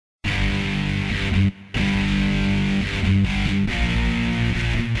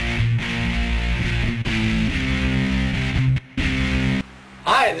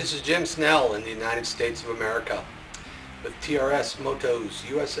this is Jim Snell in the United States of America with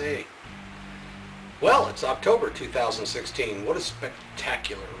TRS-USA. Well, it's October 2016. What a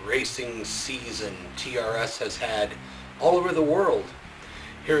spectacular racing season TRS has had all over the world.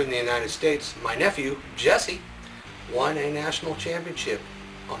 Here in the United States, my nephew, Jesse, won a national championship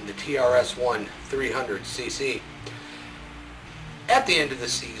on the TRS-1 300cc. At the end of the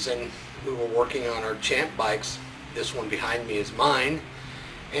season, we were working on our champ bikes. This one behind me is mine.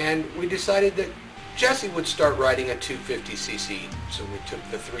 And we decided that Jesse would start riding a 250cc. So we took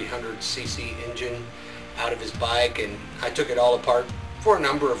the 300cc engine out of his bike, and I took it all apart for a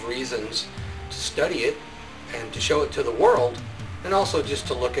number of reasons: to study it and to show it to the world, and also just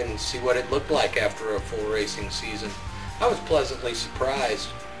to look and see what it looked like after a full racing season. I was pleasantly surprised.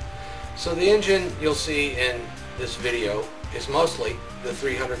 So the engine you'll see in this video is mostly the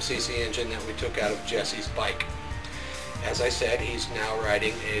 300cc engine that we took out of Jesse's bike. As I said, he's now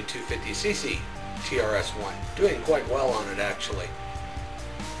riding a 250cc TRS-1, doing quite well on it actually.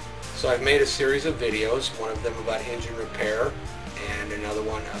 So I've made a series of videos, one of them about engine repair and another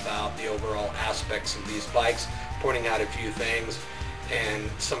one about the overall aspects of these bikes, pointing out a few things and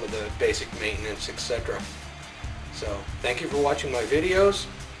some of the basic maintenance, etc. So thank you for watching my videos.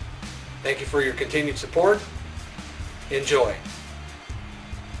 Thank you for your continued support. Enjoy.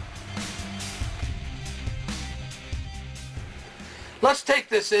 Let's take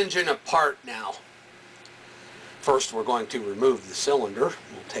this engine apart now. First, we're going to remove the cylinder.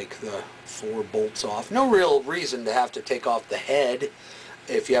 We'll take the 4 bolts off. No real reason to have to take off the head.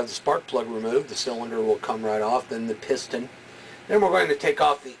 If you have the spark plug removed, the cylinder will come right off, then the piston. Then we're going to take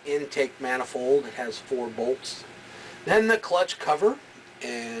off the intake manifold. It has 4 bolts. Then the clutch cover,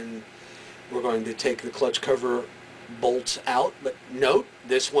 and we're going to take the clutch cover bolts out. But note,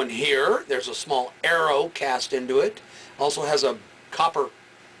 this one here, there's a small arrow cast into it. Also has a copper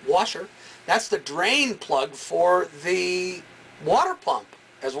washer. That's the drain plug for the water pump,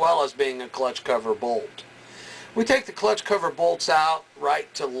 as well as being a clutch cover bolt. We take the clutch cover bolts out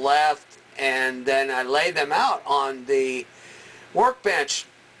right to left, and then I lay them out on the workbench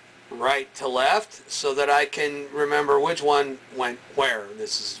right to left so that I can remember which one went where.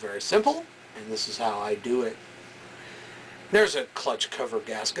 This is very simple, and this is how I do it. There's a clutch cover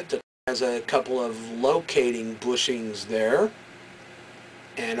gasket that has a couple of locating bushings there.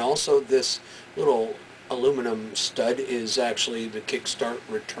 And also this little aluminum stud is actually the kickstart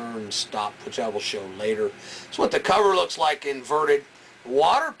return stop, which I will show later. That's what the cover looks like inverted. The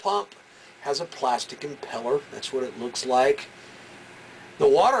water pump has a plastic impeller. That's what it looks like. The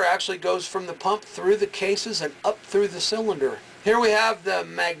water actually goes from the pump through the cases and up through the cylinder. Here we have the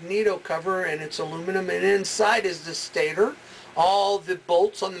magneto cover, and it's aluminum, and inside is the stator. All the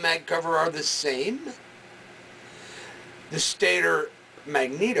bolts on the mag cover are the same. The stator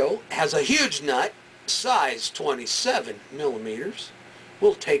magneto has a huge nut, size 27 millimeters.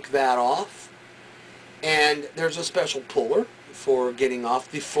 We'll take that off. And there's a special puller for getting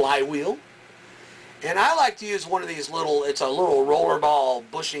off the flywheel. And I like to use one of these little, it's a little rollerball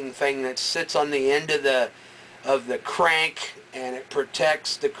bushing thing that sits on the end of the crank, and it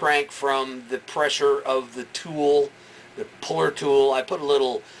protects the crank from the pressure of the tool, the puller tool. I put a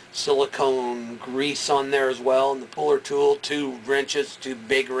little silicone grease on there as well, and the puller tool, 2 wrenches, 2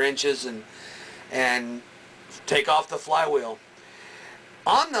 big wrenches, and take off the flywheel.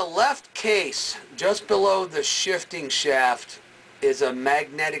 On the left case, just below the shifting shaft, is a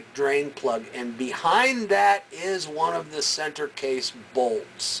magnetic drain plug, and behind that is one of the center case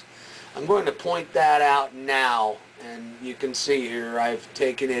bolts. I'm going to point that out now, and you can see here I've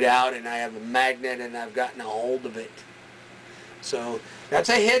taken it out and I have a magnet and I've gotten a hold of it. So that's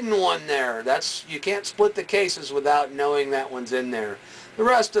a hidden one there. You can't split the cases without knowing that one's in there. The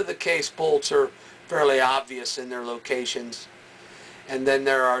rest of the case bolts are fairly obvious in their locations. And then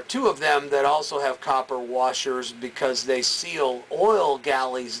there are 2 of them that also have copper washers because they seal oil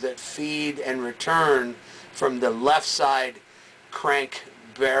galleys that feed and return from the left side crank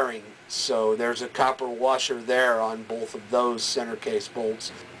bearing. So there's a copper washer there on both of those center case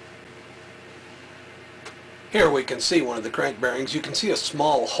bolts. Here we can see one of the crank bearings. You can see a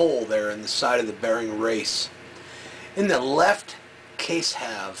small hole there in the side of the bearing race. In the left case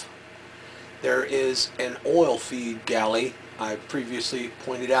halve, there is an oil feed galley. I previously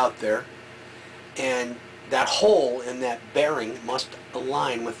pointed out there. And that hole in that bearing must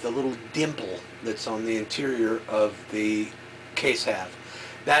align with the little dimple that's on the interior of the case halve.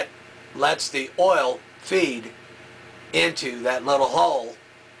 That lets the oil feed into that little hole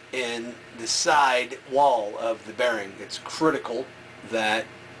in the side wall of the bearing. It's critical that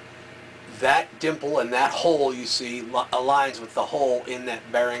that dimple and that hole you see aligns with the hole in that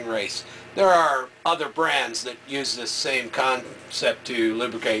bearing race. There are other brands that use this same concept to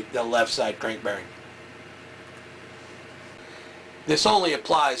lubricate the left side crank bearing. This only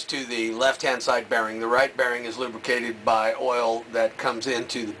applies to the left-hand side bearing. The right bearing is lubricated by oil that comes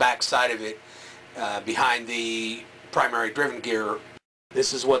into the back side of it behind the primary driven gear.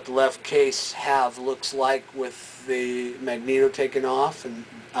 This is what the left case halve looks like with the magneto taken off, and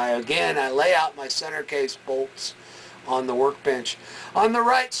I lay out my center case bolts on the workbench. On the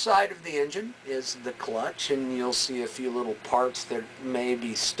right side of the engine is the clutch, and you'll see a few little parts that may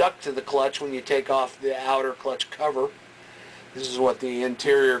be stuck to the clutch when you take off the outer clutch cover. This is what the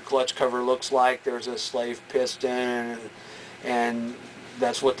interior clutch cover looks like. There's a slave piston, and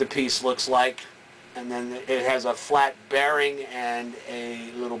that's what the piece looks like. And then it has a flat bearing and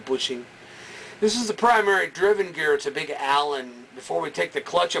a little bushing. This is the primary driven gear. It's a big Allen. Before we take the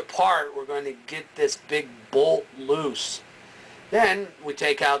clutch apart, we're going to get this big bolt loose. Then we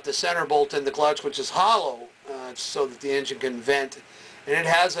take out the center bolt in the clutch, which is hollow, so that the engine can vent. And it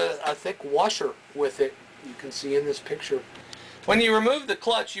has a thick washer with it, you can see in this picture. When you remove the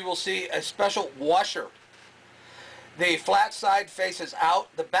clutch, you will see a special washer. The flat side faces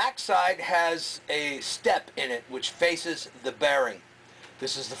out. The back side has a step in it which faces the bearing.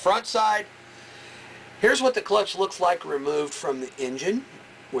 This is the front side. Here's what the clutch looks like removed from the engine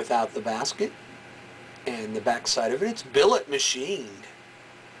without the basket. And the back side of it, it's billet machined.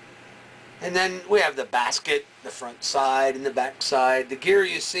 And then we have the basket, the front side and the back side. The gear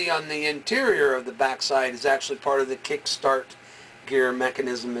you see on the interior of the back side is actually part of the kickstart gear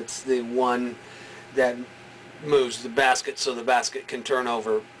mechanism. It's the one that moves the basket so the basket can turn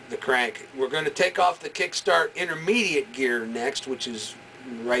over the crank. We're going to take off the kickstart intermediate gear next, which is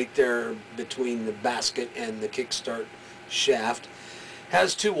right there between the basket and the kickstart shaft.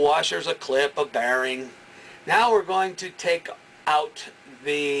 Has two washers, a clip, a bearing. Now we're going to take out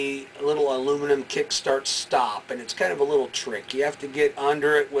the little aluminum kickstart stop, and it's kind of a little trick. You have to get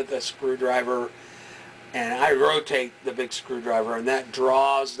under it with a screwdriver, and I rotate the big screwdriver, and that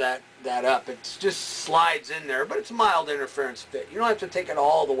draws that up. It just slides in there, but it's a mild interference fit. You don't have to take it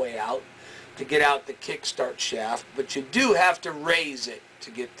all the way out to get out the kickstart shaft, but you do have to raise it to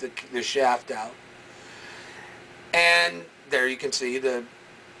get the shaft out. And there you can see the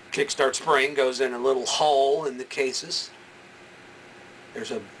kickstart spring goes in a little hole in the cases.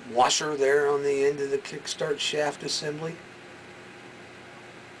 There's a washer there on the end of the kickstart shaft assembly.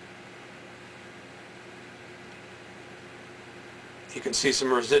 You can see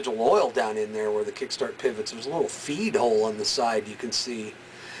some residual oil down in there where the kickstart pivots. There's a little feed hole on the side you can see.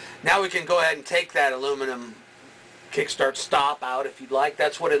 Now we can go ahead and take that aluminum kickstart stop out if you'd like.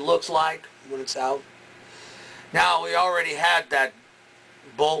 That's what it looks like when it's out. Now we already had that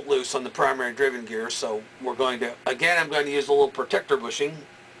bolt loose on the primary driven gear, so we're going to, again, I'm going to use a little protector bushing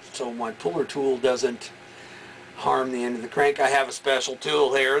so my puller tool doesn't harm the end of the crank. I have a special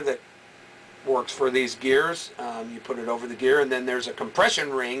tool here that works for these gears. You put it over the gear, and then there's a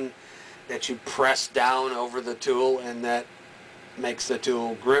compression ring that you press down over the tool, and that makes the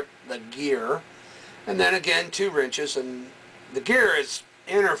tool grip the gear. And then again, 2 wrenches, and the gear is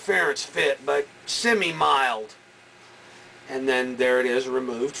interference fit but semi-mild. And then there it is,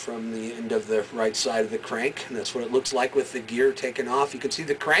 removed from the end of the right side of the crank, and that's what it looks like with the gear taken off. You can see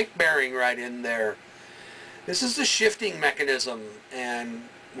the crank bearing right in there. This is the shifting mechanism, and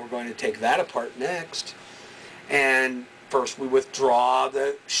we're going to take that apart next. And first we withdraw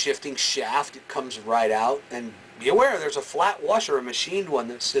the shifting shaft. It comes right out, and be aware there's a flat washer, a machined one,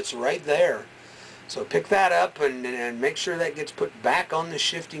 that sits right there. So pick that up and make sure that gets put back on the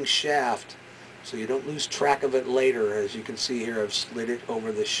shifting shaft so you don't lose track of it later. As you can see here, I've slid it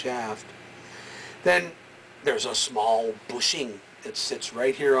over the shaft. Then there's a small bushing that sits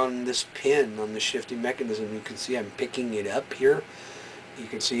right here on this pin on the shifting mechanism. You can see I'm picking it up here. You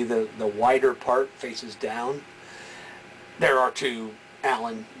can see the wider part faces down. There are 2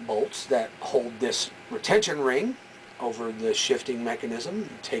 Allen bolts that hold this retention ring over the shifting mechanism.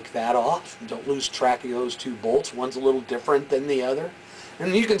 Take that off. Don't lose track of those 2 bolts. One's a little different than the other.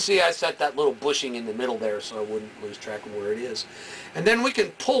 And you can see I set that little bushing in the middle there so I wouldn't lose track of where it is. And then we can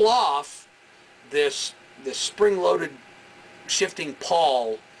pull off this spring-loaded shifting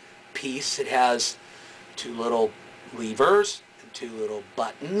pawl piece. It has 2 little levers, 2 little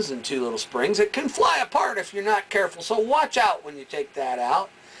buttons, and 2 little springs. It can fly apart if you're not careful, so watch out when you take that out.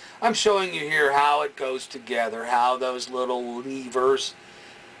 I'm showing you here how it goes together, how those little levers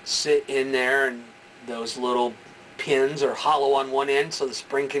sit in there, and those little pins are hollow on one end so the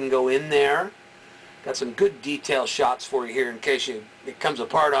spring can go in there. Got some good detail shots for you here in case it comes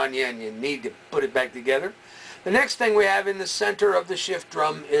apart on you and you need to put it back together. The next thing we have in the center of the shift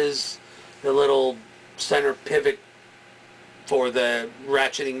drum is the little center pivot for the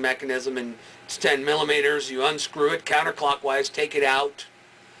ratcheting mechanism, and it's 10 millimeters. You unscrew it counterclockwise, take it out.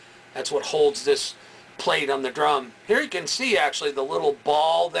 That's what holds this plate on the drum. Here you can see actually the little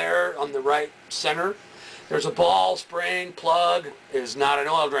ball there on the right center. There's a ball spring plug. It is not an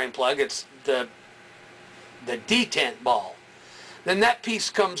oil drain plug. It's the detent ball. Then that piece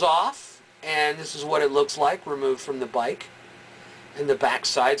comes off, and this is what it looks like removed from the bike. And the back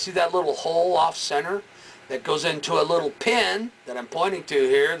side, see that little hole off center that goes into a little pin that I'm pointing to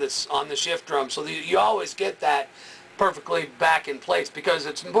here that's on the shift drum, so that you always get that perfectly back in place, because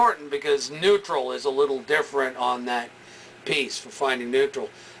it's important, because neutral is a little different on that piece for finding neutral.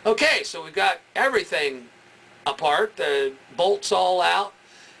 Okay, so we've got everything apart, the bolts all out.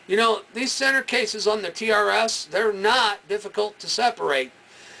 You know, these center cases on the TRS, they're not difficult to separate.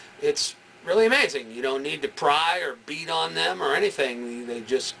 It's really amazing. You don't need to pry or beat on them or anything. They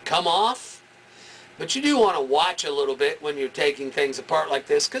just come off. But you do want to watch a little bit when you're taking things apart like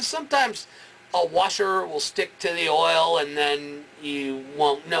this, because sometimes a washer will stick to the oil and then you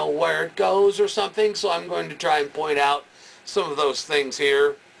won't know where it goes or something. So I'm going to try and point out some of those things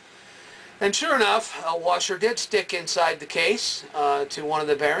here. And sure enough, a washer did stick inside the case to one of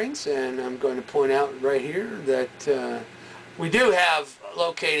the bearings, and I'm going to point out right here that we do have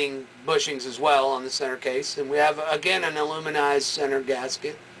locating bushings as well on the center case, and we have again an aluminized center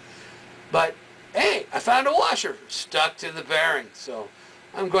gasket. But hey, I found a washer stuck to the bearing, so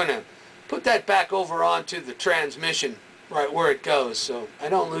I'm going to put that back over onto the transmission right where it goes, so I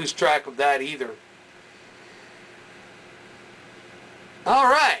don't lose track of that either. All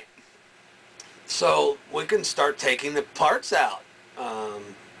right. So we can start taking the parts out.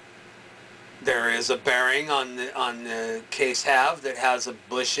 There is a bearing on the case half that has a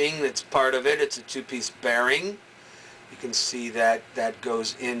bushing that's part of it. It's a two-piece bearing. You can see that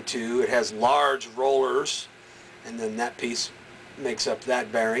goes into, it has large rollers, and then that piece makes up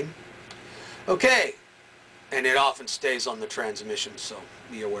that bearing. Okay, and it often stays on the transmission, so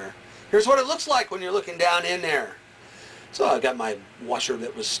be aware. Here's what it looks like when you're looking down in there. So I got my washer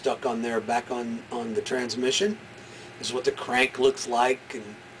that was stuck on there back on the transmission. This is what the crank looks like,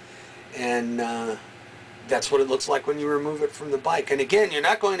 and that's what it looks like when you remove it from the bike. And again, you're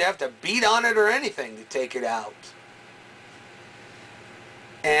not going to have to beat on it or anything to take it out.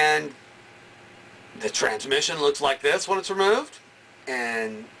 And the transmission looks like this when it's removed.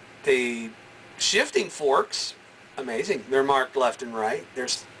 And the shifting forks, amazing. They're marked left and right.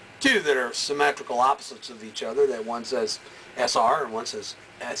 There's two that are symmetrical opposites of each other. That one says SR and one says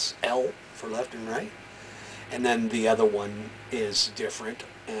SL for left and right. And then the other one is different,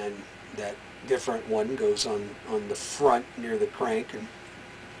 and that different one goes on the front near the crank and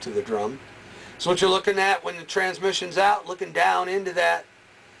to the drum. So what you're looking at when the transmission's out, looking down into that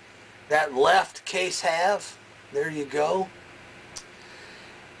left case half, there you go.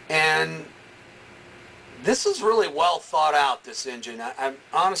 And this is really well thought out, this engine. I'm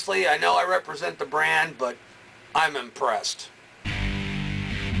honestly, I know I represent the brand, but I'm impressed.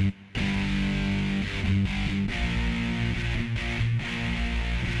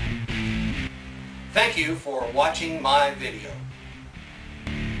 Thank you for watching my video.